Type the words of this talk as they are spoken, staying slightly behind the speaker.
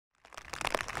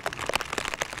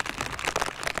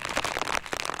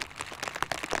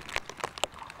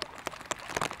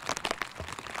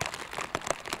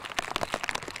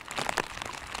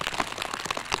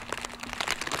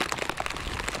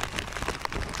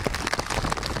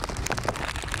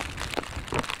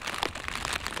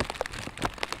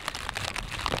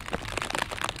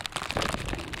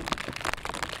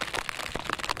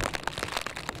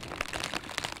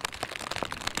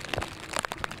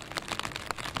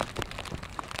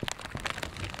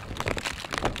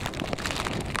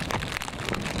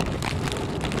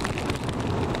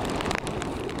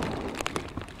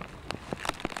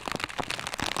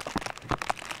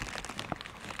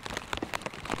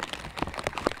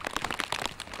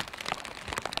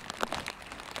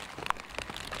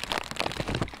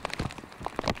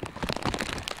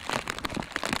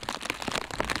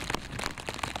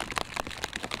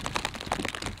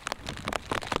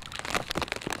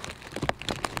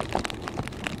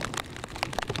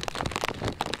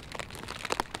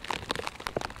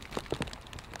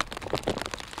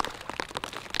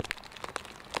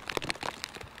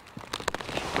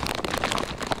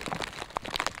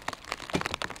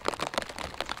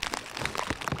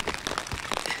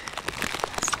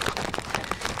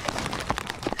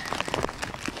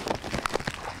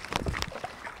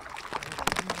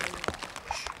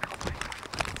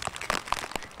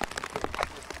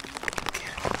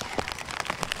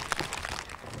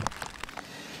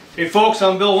Hey folks,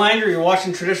 I'm Bill Langer. You're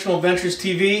watching Traditional Adventures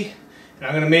TV, and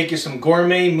I'm going to make you some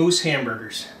gourmet moose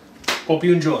hamburgers. Hope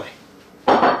you enjoy.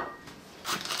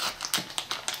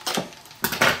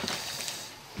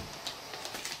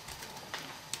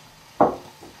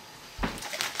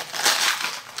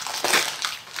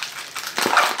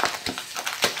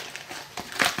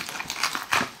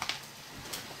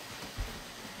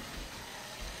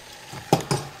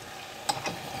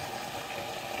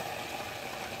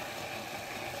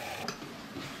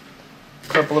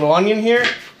 Cut up a little onion here.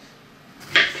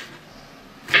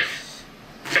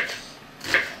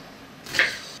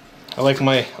 I like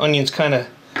my onions kind of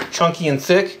chunky and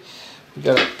thick. We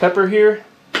got a pepper here.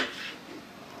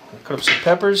 Cut up some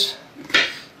peppers.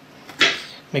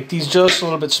 Make these just a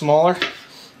little bit smaller.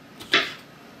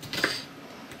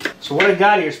 So what I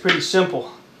got here is pretty simple.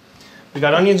 We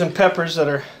got onions and peppers that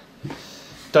are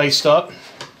diced up.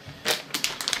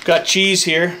 Got cheese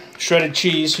here, shredded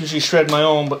cheese. Usually shred my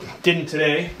own, but didn't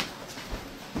today.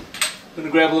 I'm gonna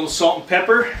grab a little salt and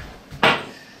pepper.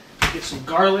 Get some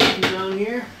garlic down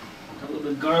here. Got a little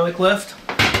bit of garlic left.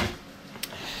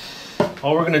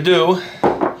 All we're gonna do,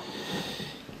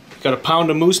 got a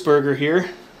pound of moose burger here.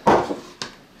 I'm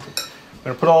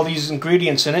gonna put all these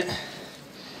ingredients in it.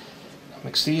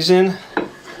 Mix these in.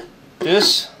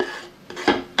 This.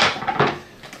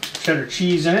 Cheddar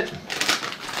cheese in it.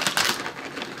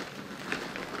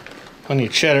 Plenty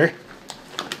of cheddar.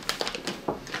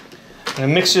 I'm going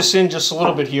to mix this in just a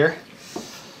little bit here.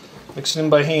 Mix it in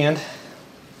by hand.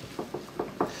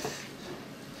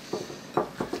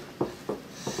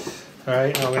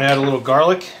 Alright, now I'm going to add a little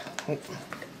garlic. Get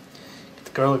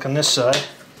the garlic on this side. Some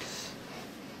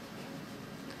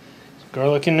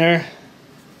garlic in there.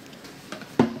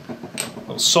 A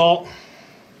little salt.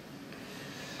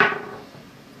 A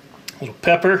little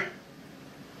pepper.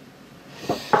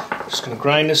 Just going to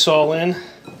grind this all in,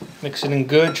 mix it in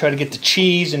good, try to get the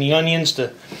cheese and the onions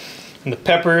and the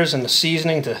peppers and the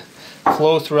seasoning to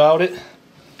flow throughout it.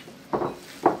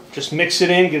 Just mix it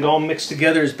in, get it all mixed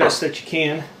together as best that you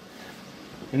can.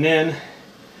 And then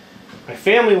my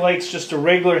family likes just a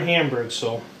regular hamburger,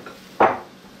 so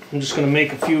I'm just going to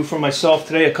make a few for myself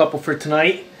today, a couple for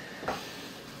tonight.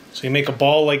 So you make a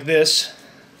ball like this.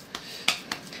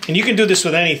 And you can do this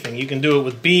with anything. You can do it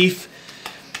with beef,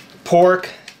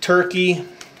 pork, turkey,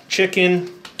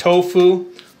 chicken, tofu,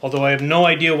 although I have no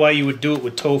idea why you would do it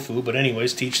with tofu, but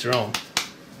anyways, to each their own.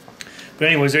 But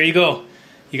anyways, there you go.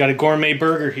 You got a gourmet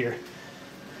burger here.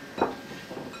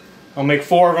 I'll make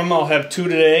 4 of them. I'll have 2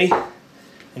 today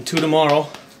and 2 tomorrow.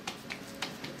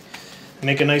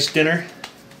 Make a nice dinner.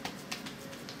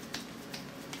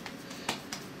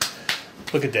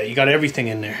 Look at that. You got everything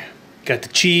in there. You got the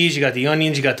cheese, you got the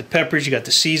onions, you got the peppers, you got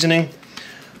the seasoning.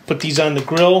 Put these on the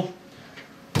grill.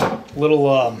 Put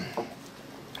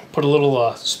a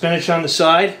little spinach on the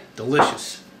side.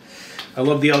 Delicious. I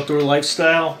love the outdoor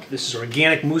lifestyle. This is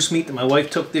organic moose meat that my wife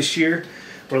took this year,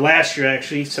 or last year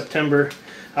actually, October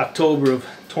of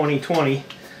 2020.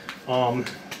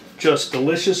 Just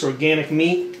delicious organic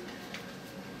meat.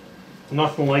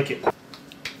 Nothing like it. Look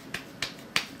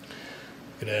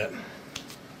at that.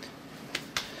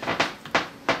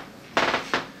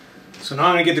 So now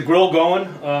I'm going to get the grill going,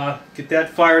 get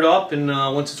that fired up, and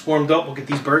once it's warmed up, we'll get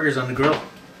these burgers on the grill.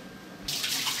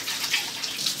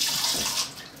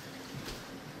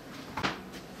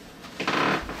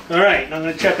 Alright, now I'm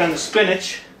going to check on the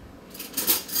spinach.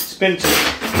 Spinach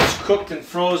is cooked and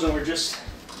frozen. We're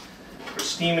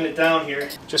steaming it down here.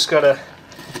 Just got to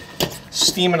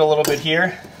steam it a little bit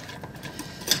here.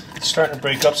 It's starting to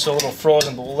break up, so a little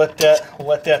frozen, but we'll let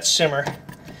that simmer.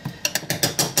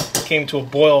 Came to a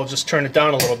boil, I'll just turn it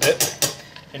down a little bit.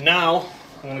 And now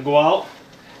I'm going to go out,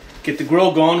 get the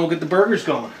grill going, we'll get the burgers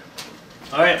going.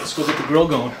 Alright, let's go get the grill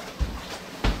going.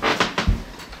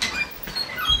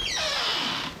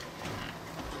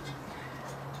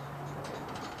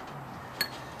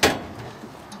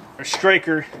 Our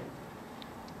striker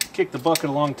kicked the bucket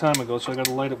a long time ago, so I got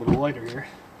to light it with a lighter here.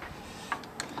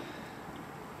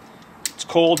 It's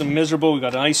cold and miserable. We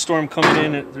got an ice storm coming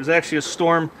in. There's actually a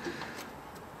storm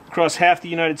across half the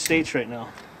United States right now.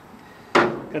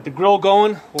 Got the grill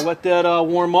going. We'll let that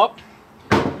warm up,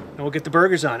 and we'll get the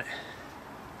burgers on it.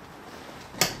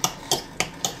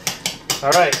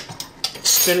 All right,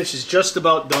 spinach is just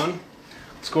about done.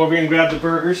 Let's go over here and grab the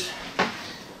burgers.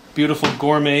 Beautiful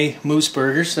gourmet moose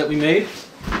burgers that we made.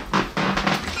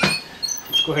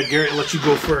 Go ahead, Garrett, I'll let you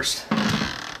go first.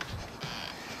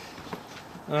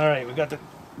 All right, we got the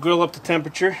grill up to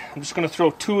temperature. I'm just going to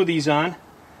throw 2 of these on.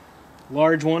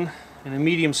 Large one and a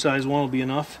medium-sized one will be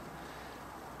enough.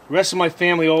 The rest of my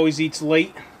family always eats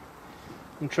late.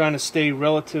 I'm trying to stay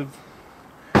relatively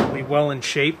well in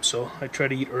shape, so I try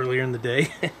to eat earlier in the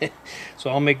day.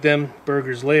 So I'll make them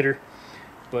burgers later.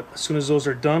 But as soon as those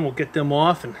are done, we'll get them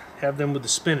off and have them with the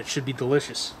spinach. Should be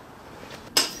delicious.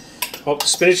 Well, the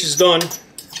spinach is done.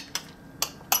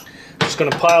 Just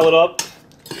gonna pile it up.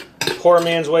 Poor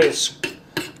man's way is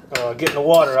getting the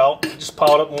water out. Just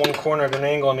pile it up in one corner at an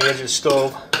angle on the edge of the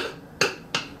stove.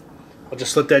 I'll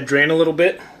just let that drain a little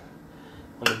bit.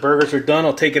 When the burgers are done,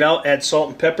 I'll take it out, add salt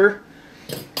and pepper,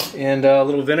 and a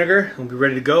little vinegar, and we'll be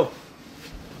ready to go.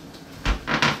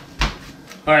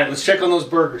 Alright, let's check on those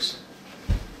burgers.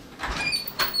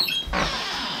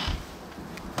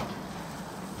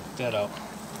 Get that out.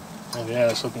 Oh yeah,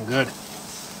 that's looking good.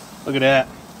 Look at that.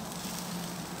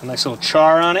 A nice little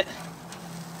char on it.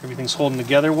 Everything's holding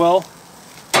together well.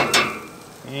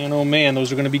 And oh man,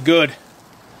 those are going to be good.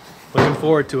 Looking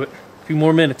forward to it. A few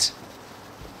more minutes.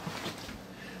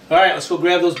 Alright, let's go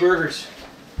grab those burgers.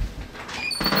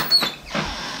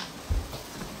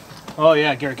 Oh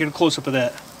yeah, Garrett, get a close-up of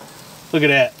that. Look at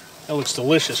that. That looks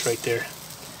delicious right there.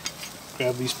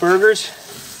 Grab these burgers.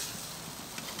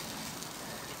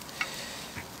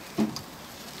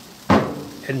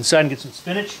 Head inside and get some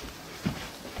spinach.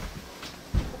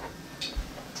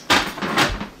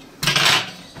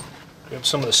 Grab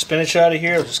some of the spinach out of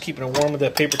here. I was just keeping it warm with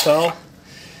that paper towel.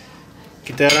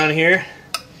 Get that on here.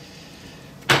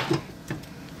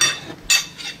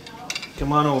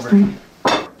 Come on over.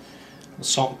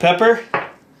 Salt and pepper.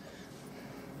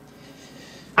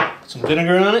 Some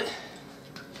vinegar on it.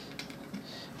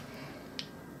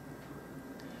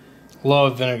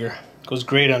 Love vinegar. Goes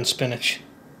great on spinach.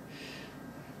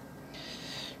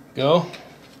 Go.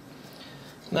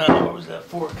 Now, where was that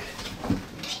fork?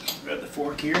 Grab the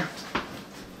fork here.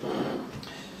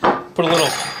 Put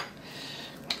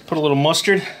a little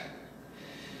mustard. A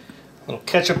little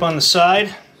ketchup on the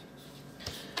side.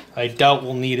 I doubt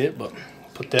we'll need it, but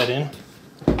put that in.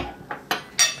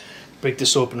 Break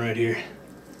this open right here.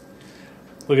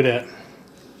 Look at that.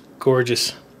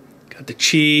 Gorgeous. Got the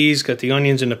cheese, got the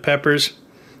onions and the peppers.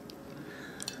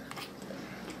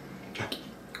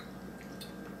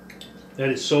 That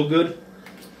is so good.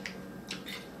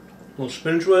 A little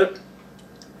spinach with it.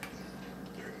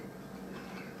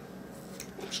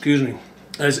 Excuse me.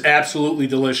 That is absolutely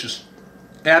delicious.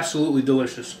 Absolutely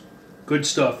delicious. Good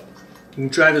stuff. You can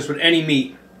try this with any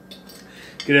meat.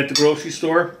 Get it at the grocery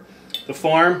store, the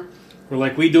farm, or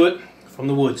like we do it, from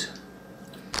the woods.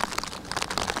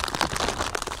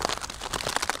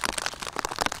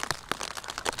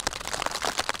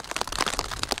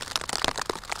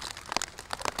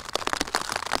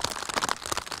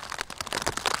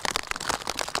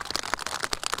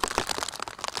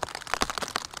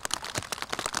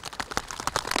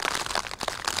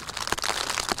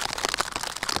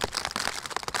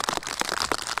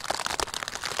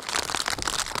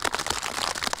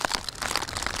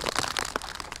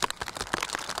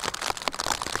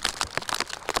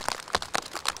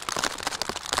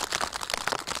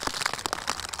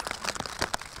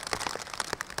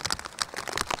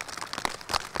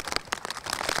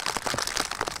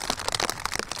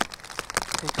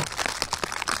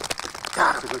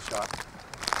 Got him. That's a good shot.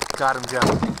 Got him, Jeff. I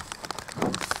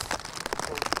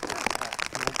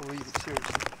don't believe it,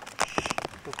 seriously.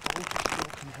 The boat still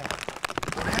can have.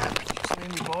 What happened? Did you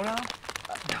slam your boat out?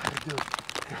 No, I do.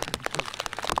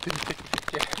 Didn't take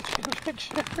a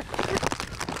picture.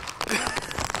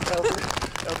 Albert,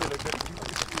 I gotta do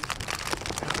this.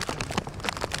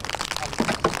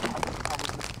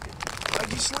 Why'd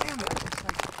you slam it?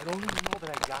 I don't even know that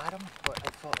I got him, but I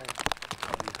felt like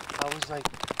I was like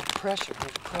pressure,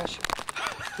 there's pressure.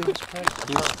 There was pressure.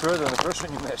 He was further than the first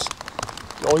one you missed.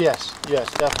 Oh yes,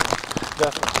 yes, definitely,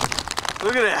 definitely.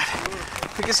 Look at that.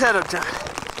 Pick his head up, John.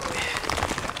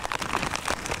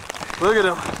 Look at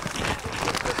him.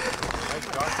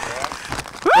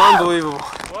 Unbelievable.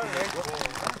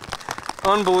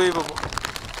 Unbelievable.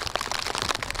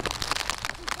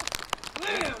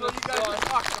 This is what you guys were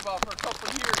talking about for a couple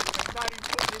of years. I'm not even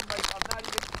putting in my, I'm not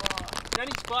even,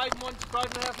 Jenny's 5 months,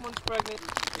 5.5 months pregnant.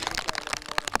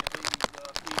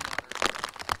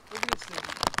 Look at this thing.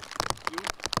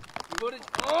 Footage.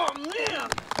 Oh man,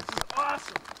 this is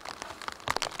awesome.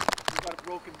 We got a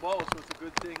broken bow, so it's a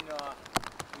good thing we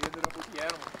ended up with the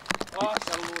animal. Oh, I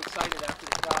got a little excited after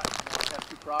the shot. I have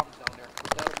 2 problems down there.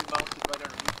 But that'll be mounted right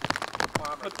underneath the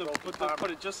farmer.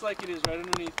 Put it just like it is, right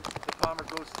underneath. The farmer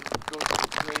goes to the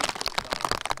grave.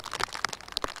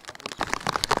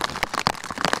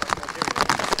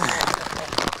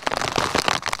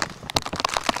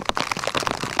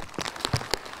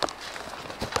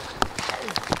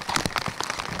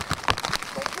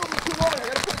 Don't film me too long, I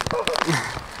gotta put it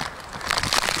over.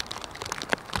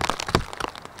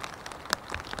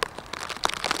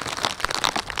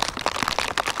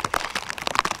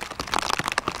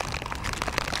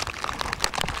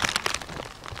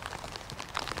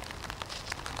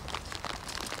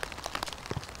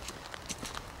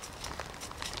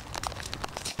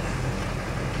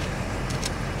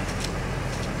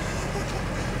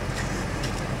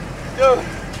 Dude.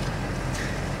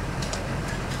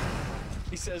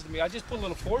 He says to me, I just put a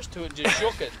little force to it and just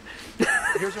shook it.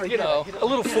 Here's what I You did. know, I hit it a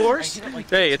little like- force. I hit it like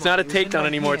Hey, this it's not a one. It was in takedown my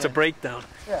anymore, it's a hand. breakdown.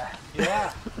 Yeah.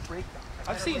 Yeah. Breakdown. I I've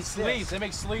had it seen like sleeves. this. They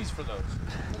make sleeves for those.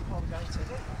 I called the guy and said,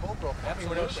 hey, the bolt broke. I mean,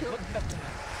 when it was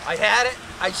I had it.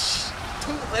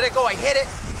 Let it go. I hit it,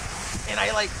 and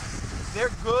I like,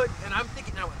 they're good. And I'm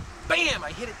thinking, I went, bam!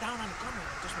 I hit it down on the gun. And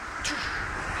I just went,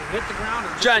 it hit the ground.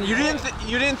 And John, you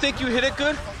didn't think you hit it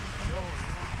good?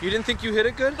 You didn't think you hit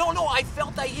it good? no, I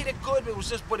felt I hit it good.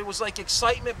 But it was like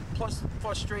excitement plus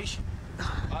frustration.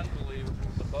 Unbelievable.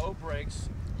 The bow breaks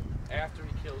after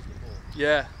he kills the bull.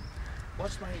 Yeah.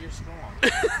 Watch my, you're strong.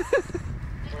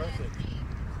 Perfect.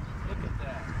 Look at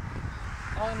that.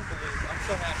 Unbelievable. I'm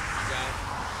so happy for you guys.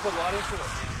 Put a lot into it,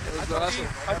 man. It was awesome.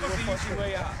 I took the easy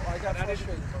way out. Well, I got And I didn't-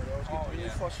 frustrated, bro. I was Oh, getting really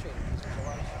yeah. frustrated. Because there was a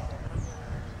lot of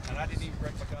stuff. And I didn't even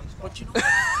break my gun stock. But you know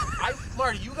what?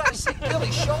 Marty, you gotta see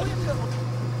Billy. Show him Billy.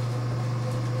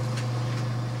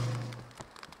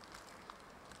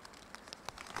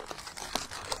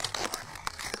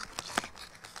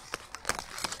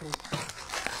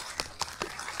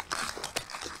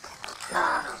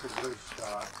 That's a good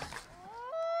shot.